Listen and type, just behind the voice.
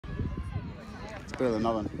It's better than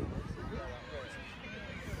nothing.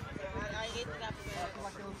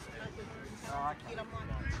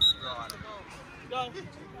 Go.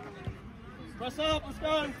 Press up, let's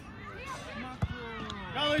go.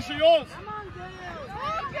 Go, Alicia, yours. Come on, girls.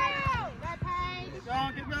 Keep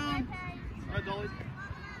going, keep going. All right, Dolly.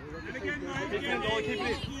 And again, mate. Keep it in, Dolly, keep it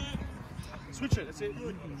in. Switch it, that's it.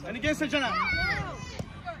 And again, say Jenna.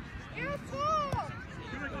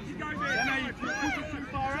 Jenna, you push it too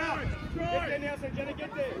far out. Get there now, say Jenna,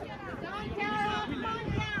 get there. Come on, Kara. Come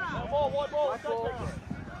on, Kara. Ball, wide ball, let's go, Kara.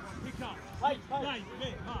 Pick up. Hey,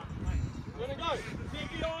 Mark. Let it go. Keep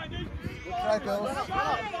behind it. Right, girls.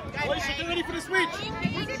 Alicia, get ready for the switch.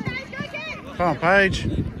 Come on, Paige.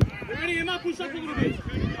 Get ready, Emma, push up a little bit.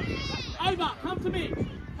 Ava, come to me.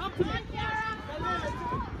 Come to me.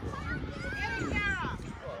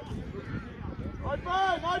 Open,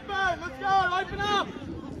 let's go, open up.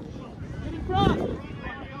 Get in front.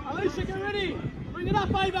 Alicia, get ready. Bring it up,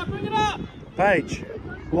 Ava, bring it up. Paige,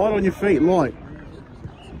 light on your feet, light.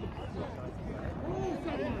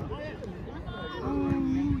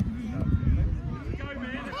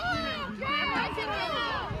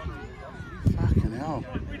 Fucking hell.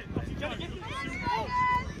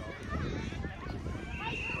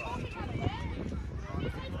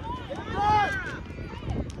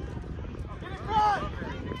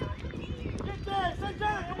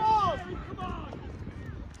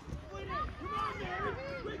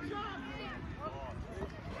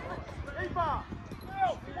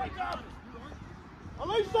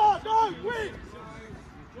 Alicia, go, quick!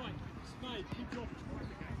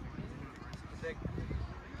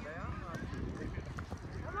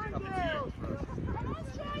 Come on, girls!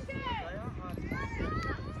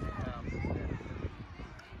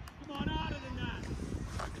 Come on, harder than that.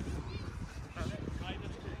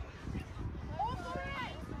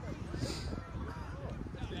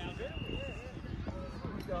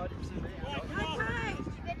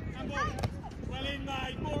 Well in,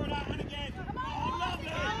 mate. More of that one again. Oh, lovely.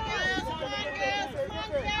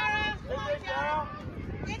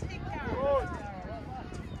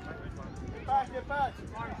 Get back.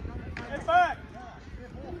 Get back.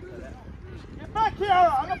 Get back,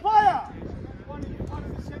 Kiara. I'm a player.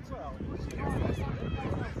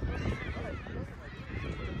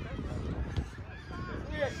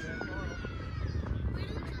 Yes.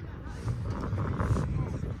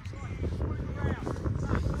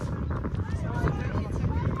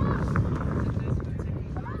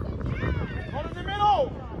 One in the middle.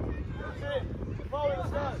 That's it. Follow,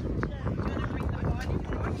 let's go.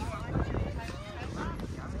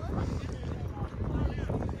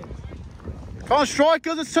 Come on,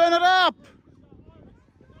 strikers, let's turn it up.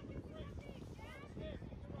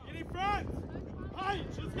 Get in front.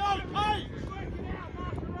 Paige, let's go, Paige.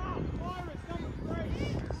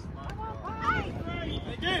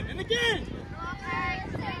 And again.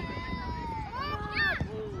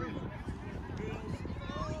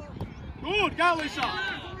 Good, go, Lisa.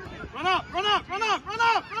 Run up.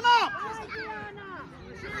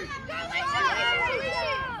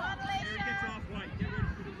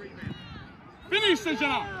 Finish,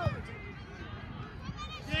 Jenna.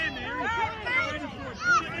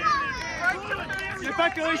 Get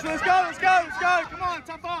back, Alicia. Let's go. Come on,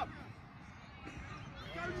 tough up.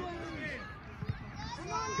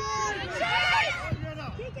 Come on, girls.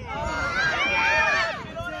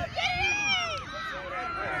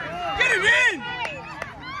 Get him in.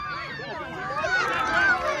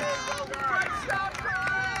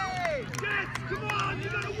 Come on, you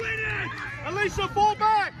gotta win it. Alicia, fall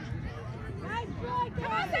back.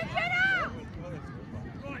 Come on, Jenna!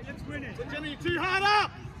 Right, let's win it. So Jenna, you're too hard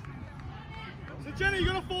up. So Jenna, you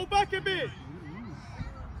gotta fall back a bit.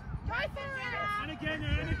 Go for it! And again,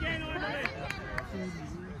 Emily. Go,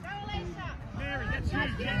 Alicia! Mary, that's you.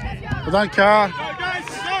 Well done, Cara. Go.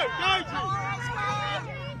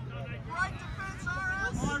 Great defence,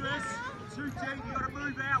 Iris. Too deep, you got to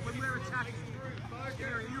move out when we're attacking.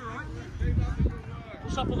 Gary, you all right?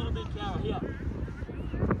 Push up a little bit, Cara, here.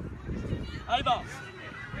 Ava.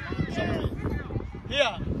 Push up a bit.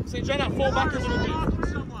 Here. See, Jenna, fall back a little bit.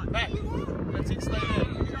 Back. That's it, stay there.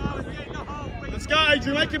 Let's go,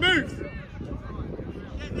 Adrian, make a move.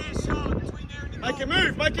 Make a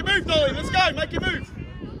move, Dolly. Let's go, make a move.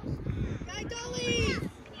 Go, Dolly!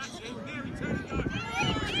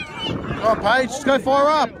 Come on, Paige, let's go fire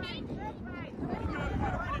up.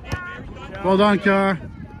 Well done, Cara.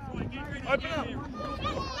 Open up.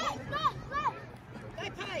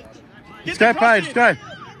 Let's go, Paige, go.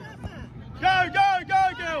 Go,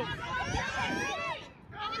 girls.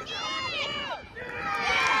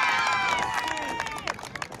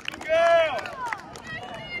 Girl.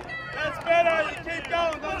 That's better.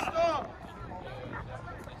 going, don't stop.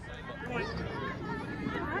 Right.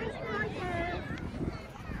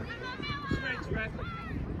 Strength, Ref.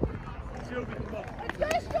 Sylvie, come on. Let's go,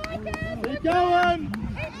 strikers! Keep going.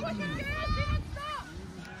 Keep pushing, girls, do not stop!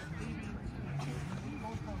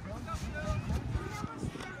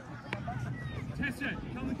 Tessa,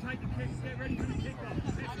 come and take the kicks. Get ready for the kick-off.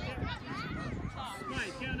 Tessa, get ready.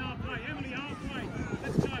 Straight, down halfway. Emily, halfway.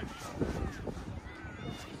 Let's go.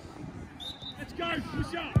 Let's go.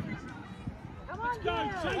 Push up. Come on, Let's go.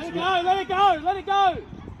 girls! Let it go, let it go, let it go.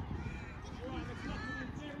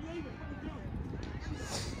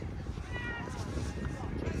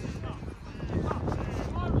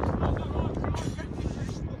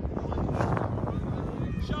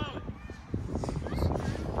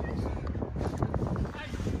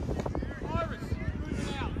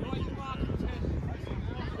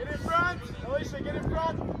 Get in front. Alicia, get in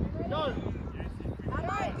front. Go. Come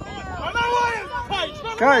on, girls! No, no way, Paige,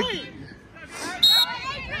 no Go. way.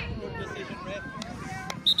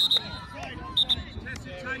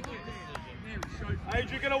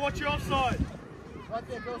 Adrian, gonna watch your offside. Right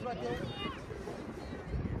there, girls, right there.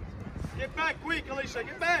 Get back quick, Alicia,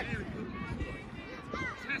 get back.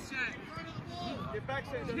 Get back,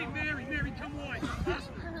 Sanjana. Mary, come wide.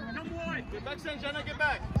 Come wide. Get back, Sanjana, get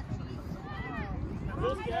back.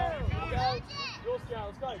 Your scout, your scout,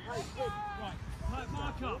 let's go. Hey, quick. Right,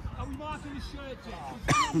 mark up. Are we marking the shirt, Jack?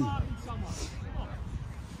 We're marking someone. Come on.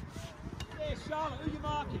 Yeah, Charlotte, who you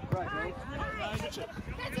marking? Right, Hey,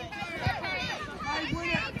 win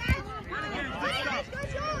it. Win again, good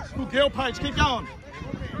stuff. Good girl, Paige, keep going.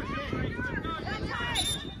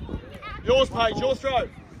 Yours, Paige, your throw. Mary,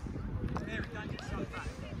 don't get sucked back.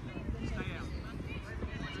 Stay out.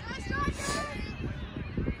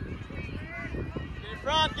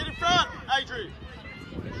 Get in front, Adrian.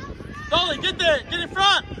 Dolly, get there, get in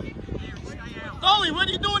front. Dolly, what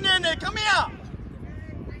are you doing down there? Come here.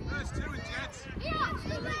 First two, Jets.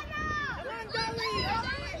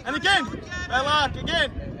 And again, Bella,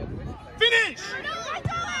 again. Finish.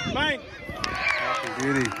 Bang. Happy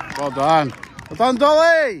beauty. Well done. Well done,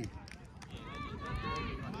 Dolly.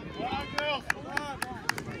 Well done, girls.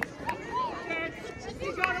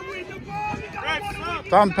 You gotta win the ball. You gotta Rex, want to up.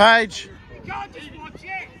 win. Done, Paige. You can't just watch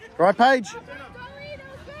it. Right, Paige?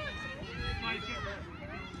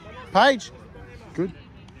 Paige? Good.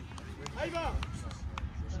 Ava.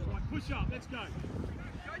 Right, push up. Let's go.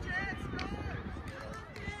 Let's go.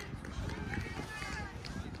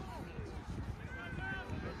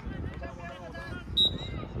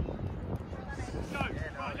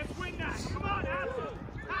 Right, let's win that. Come on, Hassel.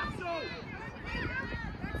 Hassel.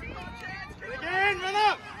 Again, run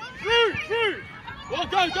up. Through. Well,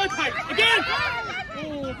 go, Paige. Again.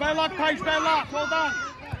 Oh, bad luck, Paige, bad luck. Well done.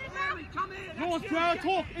 Mary, come here. Yours, crowd,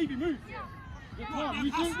 talk. Evie, move. Come on,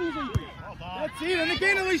 move, Evie. That's it. And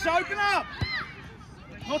again, Alicia, open up.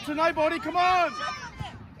 Not to nobody, come on.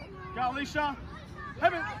 Go, Alicia.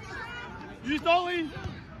 Have it. Use Dolly.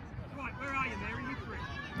 Right, where are you, Mary? You free.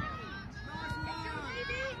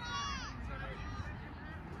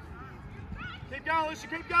 Keep going, Alicia,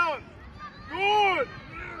 keep going. Good.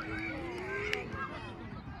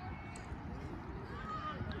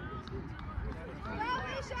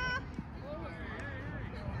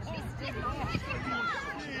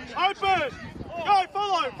 Open. Go,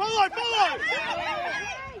 follow.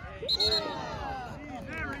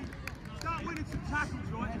 Mary, start winning some tackles,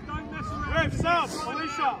 right? Just don't mess around. Ref, sub,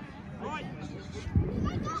 Alicia. Right.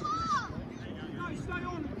 No, stay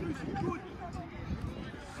on and do some good.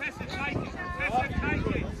 Tessa, take it.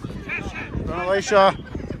 Tessa. Done, Alicia.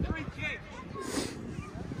 Free kick.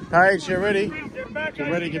 Paige, you ready? Get back,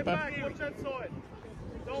 Get ready, Amy, get back. Watch that side.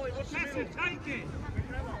 Dolly, watch the Tessa, middle. take it.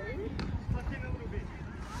 Tuck in a little bit.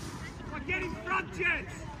 Right, get in front,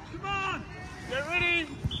 Jets. Come on. Get ready.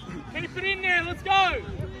 Keep it in there. Let's go.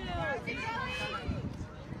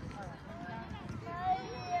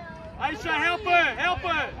 Aisha, help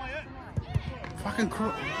her. Fucking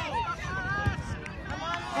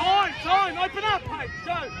Time. Open up, Paige.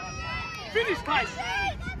 Go. Finish, Paige.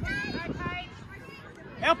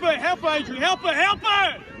 Help her, Adrian. Help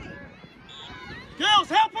her. Girls,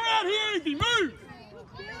 help her out here, Evie. Move.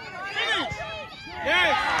 Finish.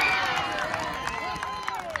 Yes.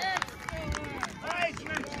 Good. Paige,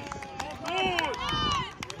 come on.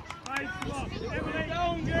 Everything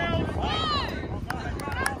going, girls.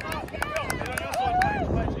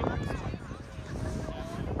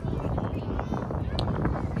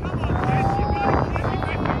 Come on, Jets. You gotta keep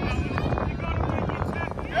it going. You gotta win your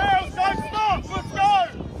tackle. Girls, don't stop. Let's go.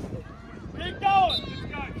 Keep going. Let's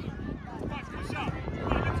go. Right, push up.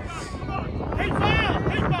 Right, let's go. Come on. Keep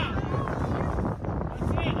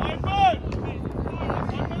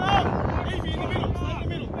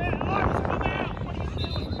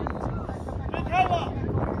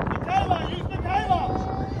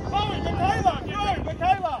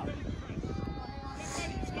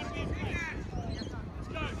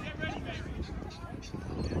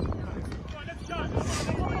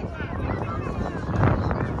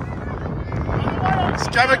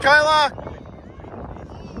Go, Michaela!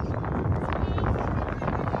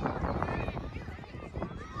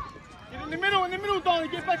 Get in the middle, Donnie.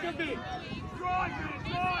 Get back up there. Drive,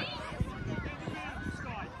 man, drive!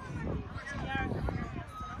 Sky.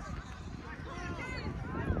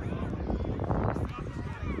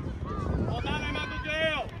 Well done, Emma. Good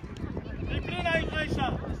girl. Keep it in,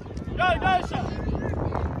 Aisha. Go, Aisha.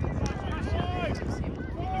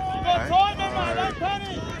 You got time, Emma. Don't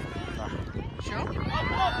panic.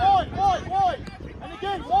 Up, wide. And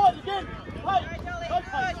again, wide again. Hey, go,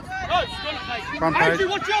 Paige. Go, Paige. Front page. Adri,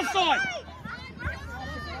 watch your side.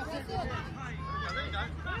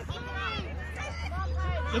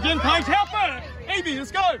 Again, Paige, help her. Evie,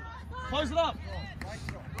 let's go. Close it up.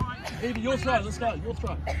 Evie, your throw. Let's go. Your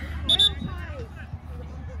throw.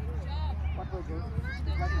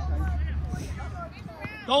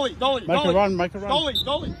 Dolly. Make a run.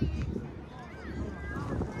 Dolly.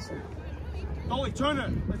 Dolly, turn her.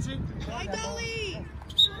 That's it. Hey, Dolly!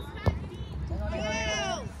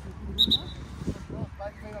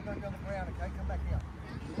 Both feet are going to be on the ground, okay? Come back here.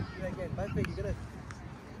 Yeah, again. Both feet, you're going to...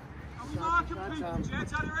 Are we marking people,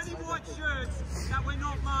 Jets? Are there any white shirts that we're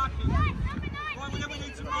not marking? Right, then we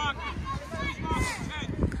need to mark them. Who's marking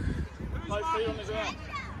 10? Both feet on the ground.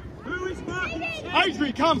 Who is marking 10?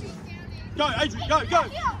 Adri, come. Go, Adri, go.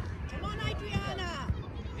 Come on, Adriana!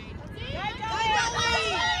 Go, Dolly!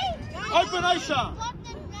 Open, Aisha. Alright,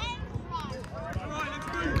 let's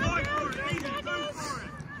move right for it. Easy, move for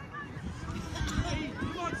it.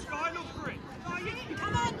 Come on, Sky, look for it.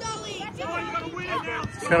 Come on, Dolly! Sky, you've got to win it now,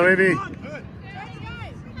 Sky. Go, Evie.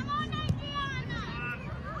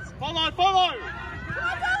 Come on. Follow. Come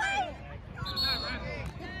on, Dolly!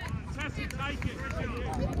 Tessie, take it.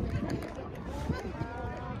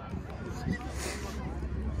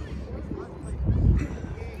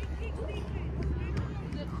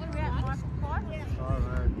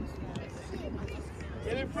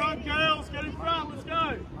 Get in front, girls. Get in front. Let's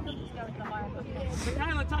go.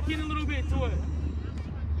 Michaela, tuck in a little bit to it.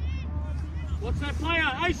 What's that player?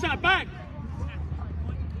 Aisha, back.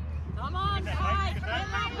 Come on, guys!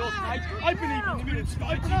 Open even in the middle.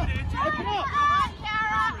 Open up. Open up.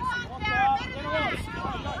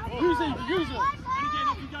 Use it. And again,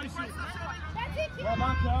 off you go, Sid. Well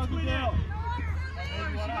done, Carol. Good girl.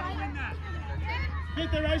 Win that.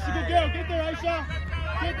 Get there, Aisha. Good girl. Get there, Aisha.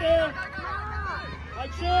 Get there.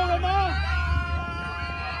 Make sure, Emma.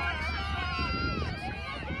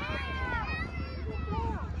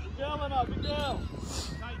 Good girl, Emma. Good girl.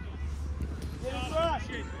 Get in front.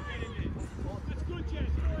 That's good, Jess.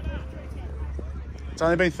 It's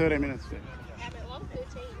only been 13 minutes. Yeah.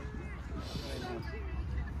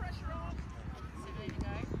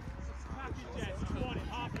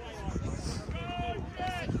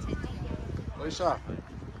 Alicia.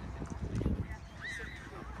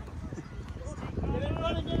 Get in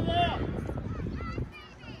front and get it out.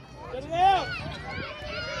 Get it out.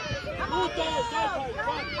 Good goal. Go, Paige.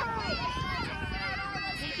 Run.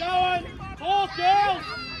 Keep going. Talk, girls.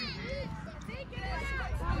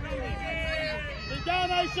 Keep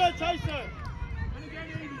going, Aisha. Chase her. And again,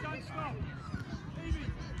 Evie, don't stop. Evie,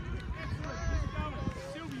 excellent. Keep going.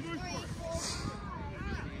 Sylvie, move for it.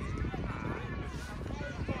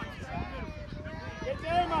 Get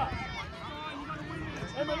there, Emma.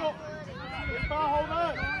 Emma, look. Get far, hold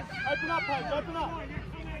on. Open up, Paige. Open up.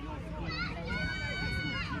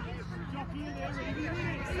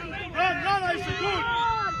 Run, Aisha. Good.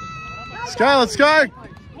 Let's go, let's go.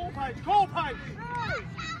 Call Paige.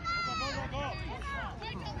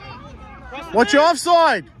 What's your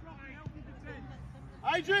offside?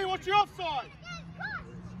 Adrian, what's your offside?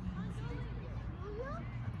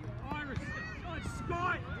 Iris,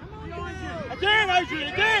 Sky, behind you. Again,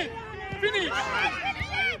 Adrian, again. Finish.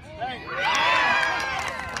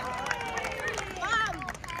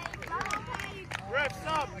 Refs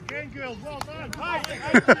up. Again, girls. Well done. Paige,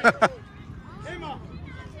 Emma.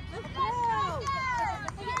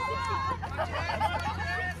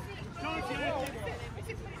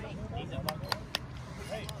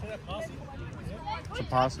 It's a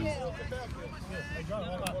passing.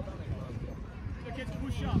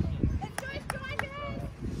 Push up.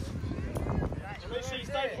 Make sure you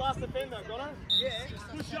stay last defender, got her? Yeah.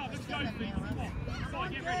 Push up, let's go, Steve. Come on. Sky,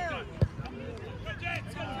 get ready, go. Go,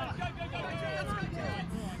 Jets, go. Go. Sky, get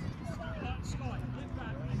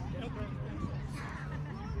back. Help her.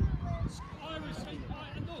 Iris,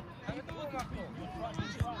 and look.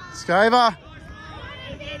 Skyver.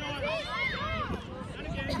 Again, Iris. And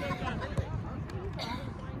again, well done.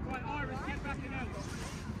 Right, Iris, get back and help.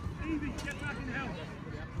 Evie, get back and help.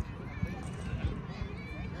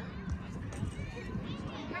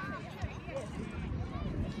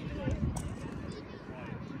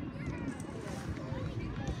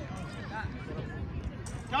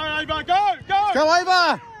 Go, Ava, go, go! Go,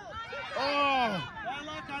 Ava! Oh. Bad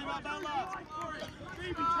luck, Ava, bad luck.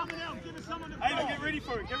 Phoebe, coming out, give us someone to Ava, throw. get ready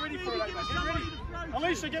for it, get ready for it, Phoebe, Ava, give us get somebody ready. to throw.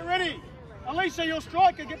 Alicia, get ready. Alicia, you're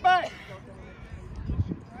striker, get back.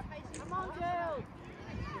 Come on, girls.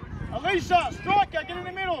 Alicia, striker, get in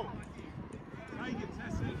the middle. Take it,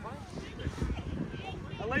 Tessie.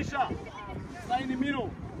 Alicia, stay in the middle.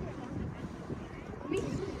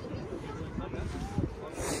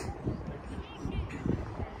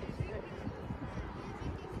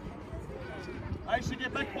 Alicia,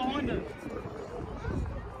 get back behind her.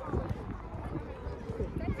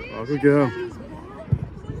 Oh, good girl.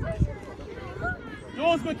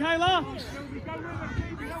 Yours, Michaela. Phoebe, go with her,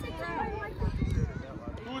 Phoebe, help her out.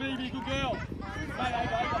 Good, Evie, good girl. Hey,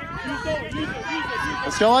 Ava, use it, use it.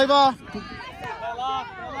 Let's go, Ava. Bella.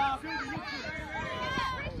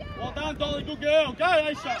 Well done, Dolly, good girl. Go,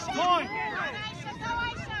 Aisha, time.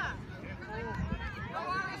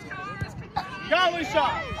 Go, Alicia.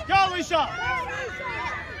 Go, Alicia.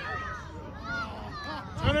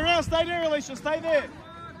 Turn around, stay there, Alicia, stay there.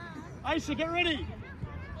 Aisha, get ready.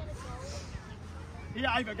 Here,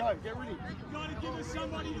 Ava, go, get ready. You've got to give us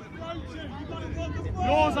somebody to throw to. You've got to want the ball.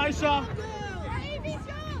 Yours, Aisha.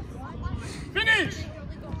 Finish.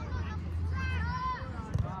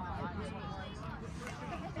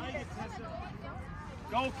 Take it, Tessa.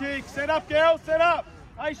 Goal kick, set up, girl, set up.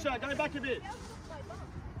 Aisha, go back a bit.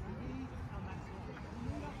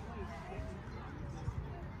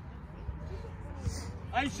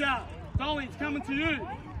 Aisha, Dolly, it's coming to you.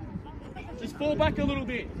 Just fall back a little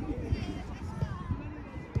bit.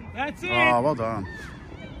 That's it. Oh, well done.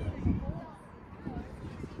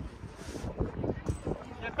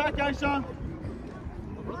 Get back, Aisha.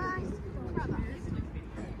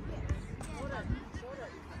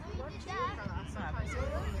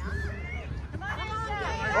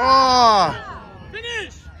 Oh!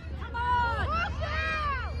 Finish. Come on!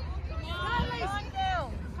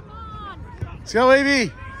 Come on! Let's go,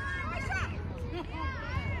 Evie.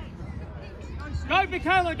 Go,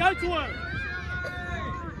 Michaela, go to her.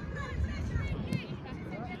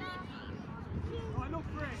 Right, look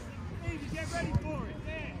for it. Phoebe, get ready for it.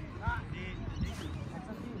 There.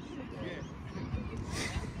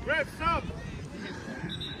 Ref, sub.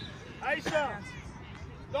 Aisha.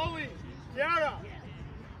 Dolly. Kiara.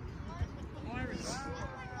 Iris.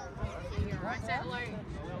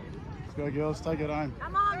 Let's go, girls. Take it home.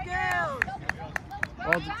 Come on, girls!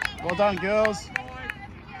 Well done, girls.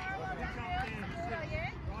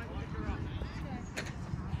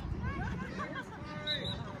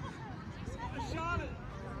 Charlotte.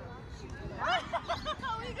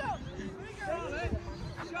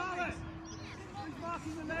 Charlotte. Who's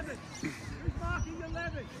marking 11? Who's marking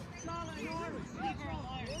 11? Charlotte and Iris.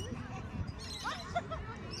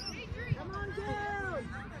 Come on, girls!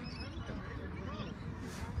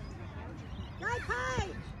 Go,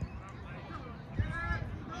 Paige!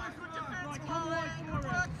 Right, come on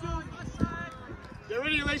for it. Get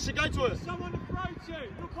ready, Alicia, go to her. Someone to throw to.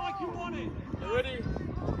 Look like you want it. Get ready. Go,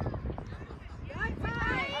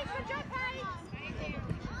 Paige! Good job, Paige!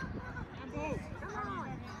 And ball. Come on!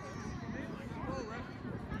 Ball, ref.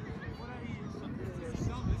 Whatever he is.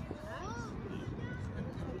 Something.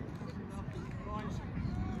 Right.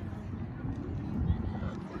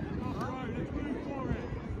 Up row, let's move for it.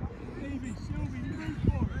 Stevie, Sylvie, move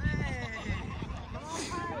for it.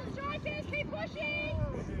 Strikers, keep pushing!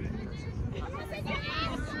 Come on, sit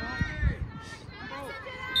down!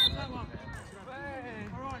 That one.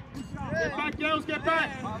 All right, good job. Get back, girls, get back.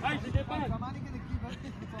 Aisha, get back. I'm only going to give it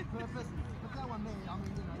if it's on purpose. But that one there, I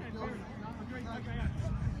mean, you know,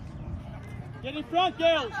 Get in front,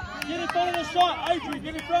 girls. Get in front of the shot. Adrian,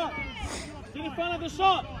 get in front. Get in front of the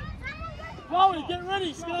shot. Chloe, get ready.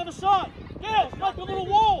 She's going to have a shot. Girls, make a little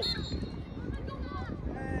wall.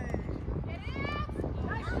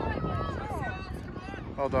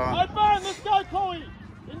 Well done. Open, let's go, Chloe.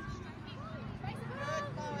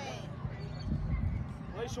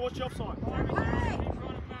 Alicia, watch your offside.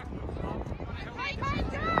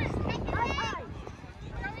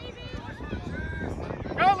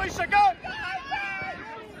 Go, Alicia, go.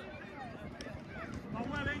 Oh,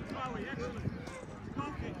 well in, Chloe. Excellent.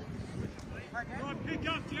 Goal kick. Right, pick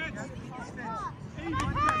up, Jets. Even,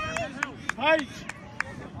 Jets, help. Paige,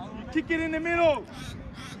 kick it in the middle.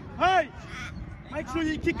 Paige, make sure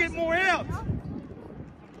you kick it more out.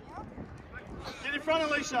 Get in front,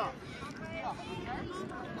 Alicia.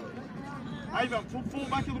 Ava, fall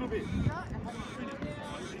back a little bit.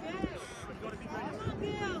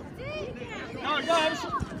 Go, go, have a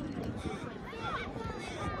shot.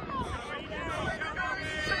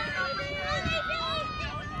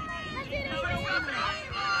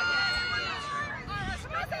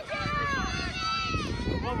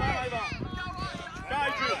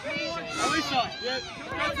 Yeah,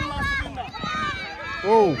 go to the last defender.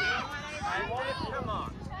 Oh. Come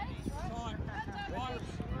on.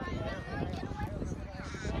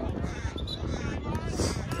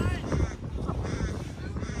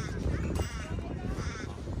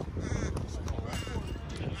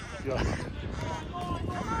 Yeah.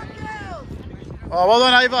 Oh, well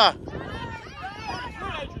done, Ava.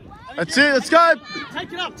 That's it, let's go.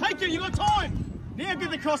 Take it up, take it, you got time. Now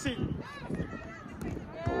get the cross in.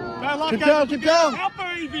 Go, Luck, Keep going, keep going. Help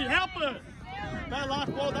her, Evie, help her. Go, Luck,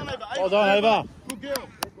 well done, Ava. Well done, Ava. Good girl.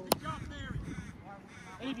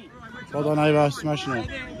 Evie. Well done, Ava, smashing it.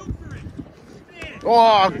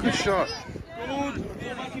 Oh, good shot. Good. Ball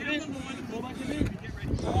back in in. Ball back in in.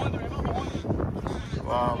 Behind her, Ava, behind her.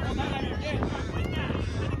 Wow. Well done, Ava, again.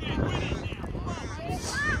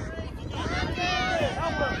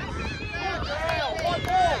 Help her. Good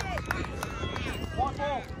girl. One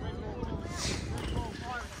ball.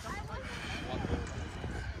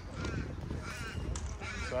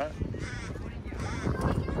 Sorry.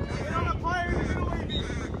 Get on a player in the middle, Evie.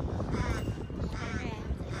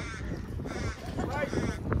 Right.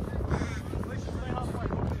 Let's just stay halfway.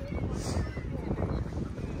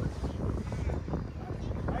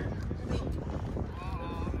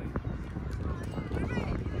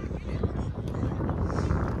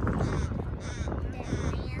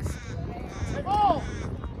 Hey, ball!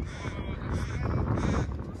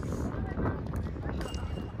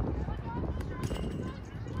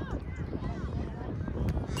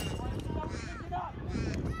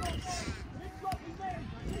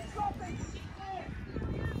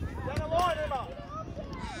 Down the line, Emma.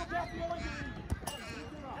 Look out for your leg.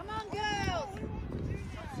 Come on, girls.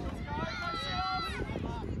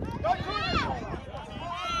 Go quick!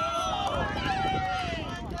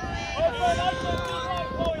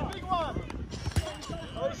 Open, big one.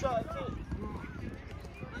 Oh, shot, that's it.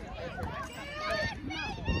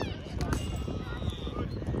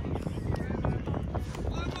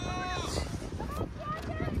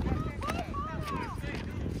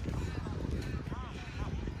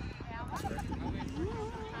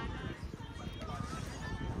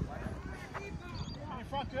 In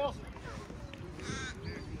front, girls.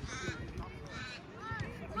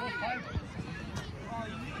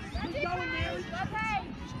 Keep going, Mary. Okay.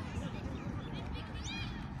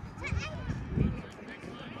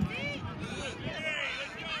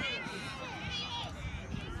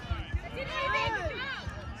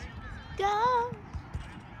 Go.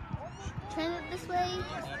 Turn it this way.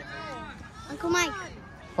 Uncle Mike.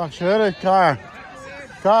 Fuck, she hurt her car.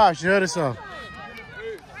 Car, she hurt herself.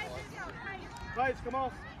 Blades, come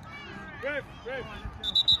off. Rev.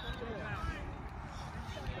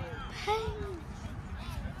 Hey.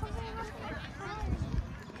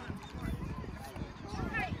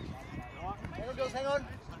 Hang on, girls, hang on.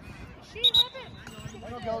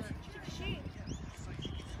 Hang on, girls.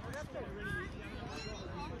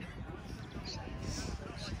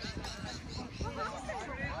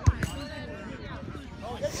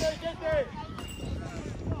 Get there.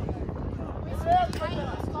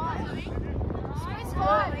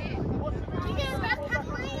 Can you get a backpack,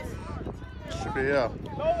 please? Should be here.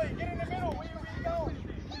 Dolly, get in the middle. Where you going?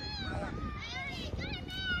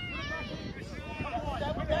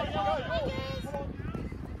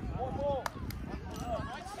 One ball.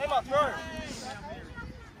 Emma, throw.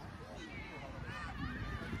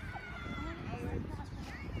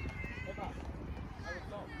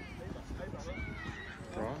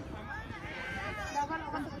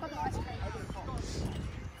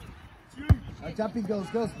 Jumping, girls.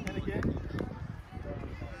 And again.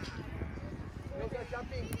 Girls are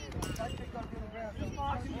jumping. Don't get on the ground.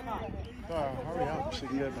 Oh, hurry up so you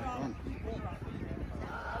can get back on.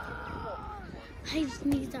 I just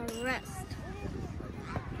need a rest.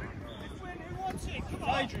 Who wants it? Come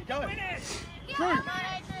on. Adrian, go. Come on, Adrian.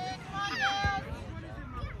 Come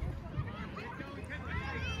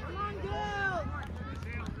on, girls.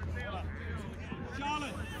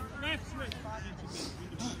 Charlotte, left switch.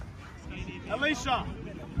 Alicia,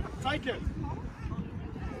 take it.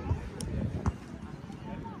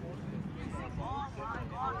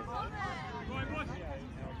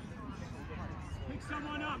 Pick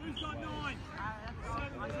someone up. Who's got 9?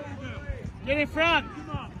 Get in front.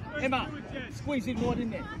 Emma, squeeze in more in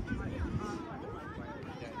there.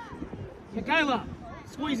 Michaela,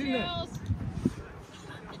 squeeze in there.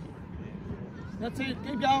 That's it,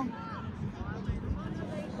 keep going.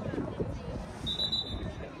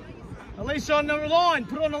 Alicia on the line,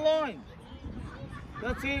 put on the line.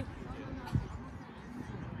 That's it.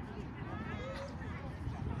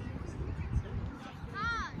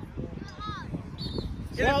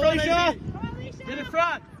 Get in front, Alicia. Get in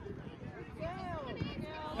front.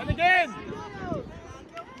 again.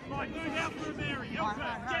 Right, move out for Mary. Help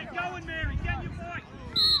her. Get going, Mary. Get your bike.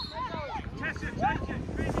 Tessa, take it.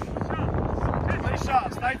 Alicia,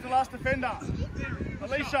 stay for the last defender.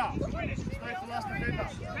 Alicia, stay for the last defender.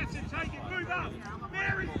 Tessa, take it. Move up.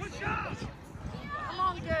 Mary, push up. Come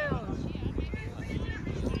on, girls.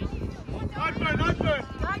 Open.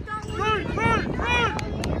 Through.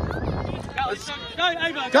 Go,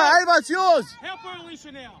 Ava. Go, Ava, it's yours. Help her,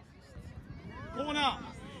 Alicia, now. Corner.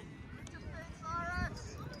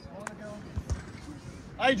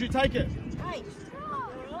 Adrian, take it. Hey.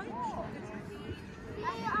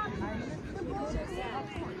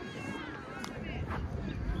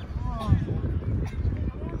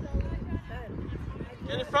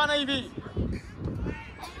 Get in front, Evie.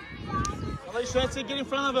 Alicia, that's it. Get in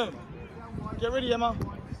front of him. Get ready, Emma. Go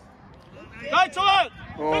to it.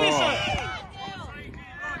 Finish it.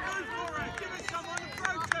 Give us someone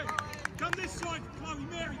approach it. Come this side, Chloe.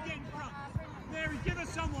 Mary, get in front. Mary, give us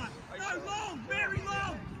someone. No, long. Mary,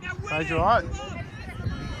 long. Now win Paige, it. you all right? Come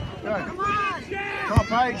Go. on. Come on. Yeah. Come on,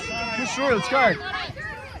 Paige. Push through, let's go. Mary,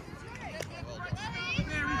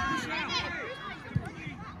 push out.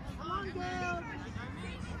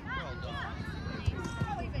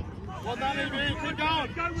 Well done, Evie. Keep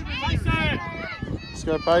going. Go with it. Face it. Let's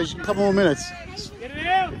go, Paige. A couple more minutes. Get it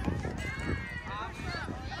out.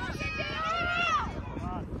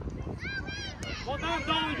 Well done,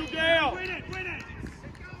 Dolly. Good girl. Win it.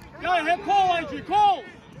 Go ahead. Call, Adrian. Call.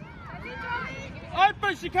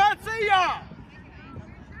 Open. She can't see ya.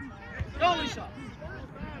 Go, Alicia.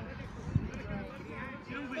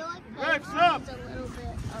 Rex, up. A little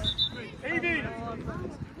bit Evie. of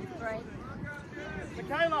break.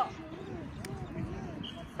 Michaela.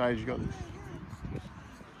 Paige, you got this.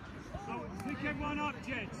 Pick everyone up,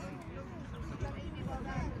 gents.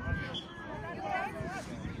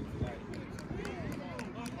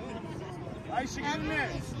 Aisha, get in there.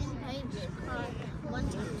 I've seen Paige cry one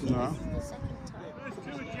time. No. The second time. Let's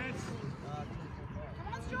do it, gents.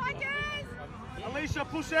 Come on, strikers. Alicia,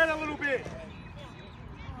 push out a little bit.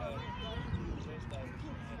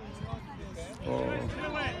 Oh.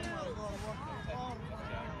 Do it.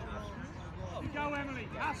 Go, Emily.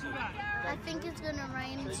 Hustle that. I think it's gonna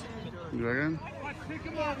rain soon. You reckon? Right, pick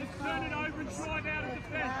them up. Let's turn it over and drive out of the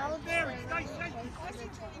fence. Clouds Mary, are stay safe.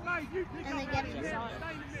 Mate, you pick And up they that get fence. it Stay off. in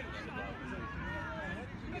the middle.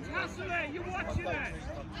 Let's hustle there. You're watching that.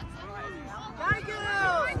 Thank you.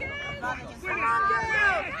 Win it.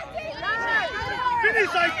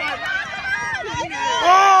 Finish, Aisha.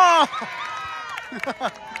 Oh!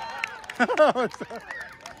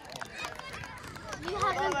 You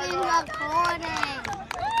haven't been recording.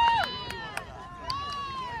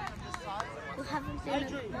 You haven't been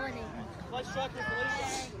recording. Nice strike with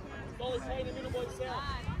Alicia. Dolly's hand in the middle by yourself.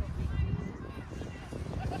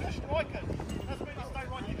 That's two strikers. That's when you stay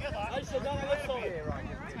right together. Aisha, down the left side.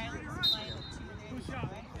 Push up.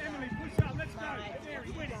 Emily, push up. Let's go. Mary,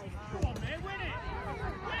 win it. Come on, man. Win it.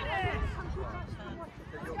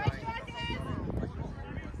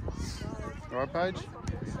 All right, Paige?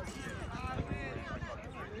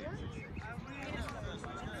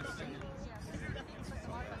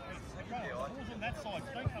 On that side.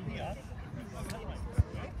 Don't come here.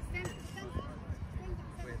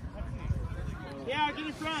 Yeah, get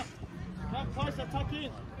in front. Come closer. Tuck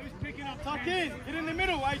in. Who's picking up? Tuck in. Get in the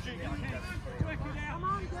middle, Adrian. Work it out.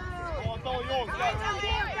 Oh, Dolly, yours.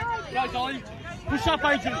 Go, Dolly. Push up,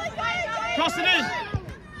 Adrian. Cross it in.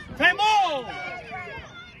 10 more.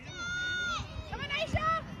 Come on, Aisha.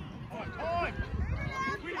 Time.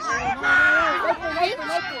 It's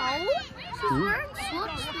cold. She's wearing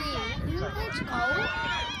short sleeves. Isn't it cold?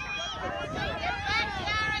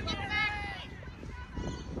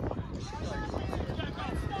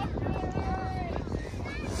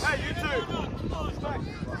 Hey, you two. Push back.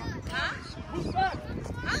 Push back.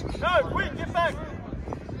 No, quick, get back.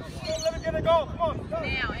 Don't let him get a goal. Come on. Go.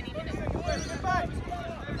 Now, any minute. Get back.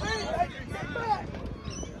 Get back.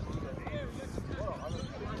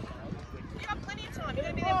 You got plenty of time. You're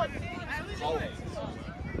going to be there for 15 minutes.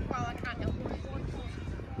 Well, I can't help it.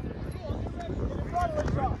 Right,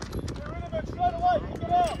 Alicia. Get rid of it straight away. Kick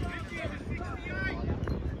it out. Get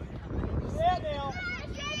out now.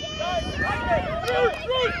 Go.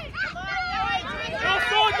 Through. You're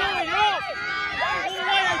still doing it. All the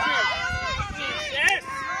way, Adrian. Yes.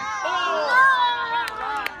 Oh.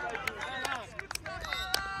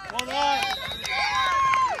 Well done.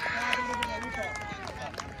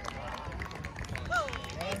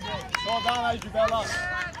 Well done, Adrian. Bella.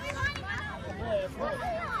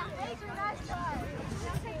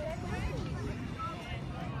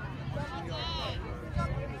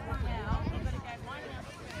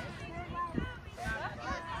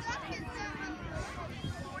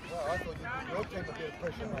 your team a bit of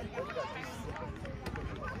pressure, mate. Let's go.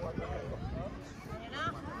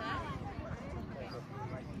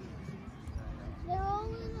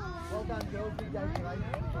 Well done, girls. Big day today.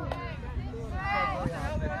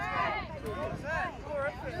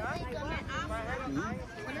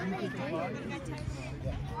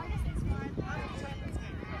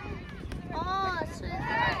 Oh, so the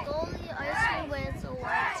goalie also wears the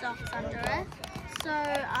white socks under it, so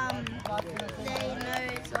they know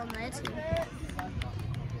it's on their team,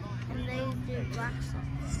 and they do black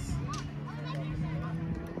socks.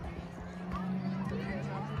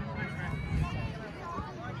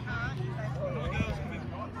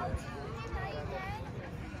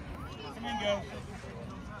 Come in, girls.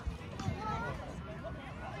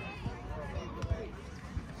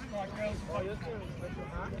 Right, girls.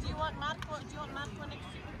 Do you want Marco next to you?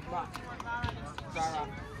 Or do you want Rara next to you?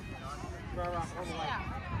 Rara, all the way.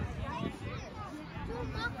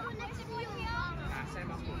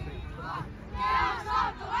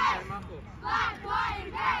 Black, white,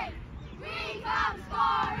 and gray. We come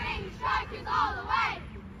scoring, strikers all the way.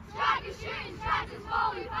 Strikers shooting, strikers ball,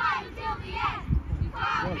 we fight until the end. We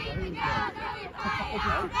can't beat the girls, and we play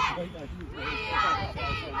our best. We are the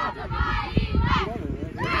team of the mighty West.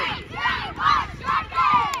 3, 2, 1,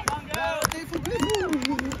 strikers! Come on, girls.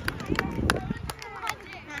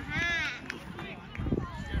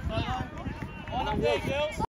 Line up there, girls.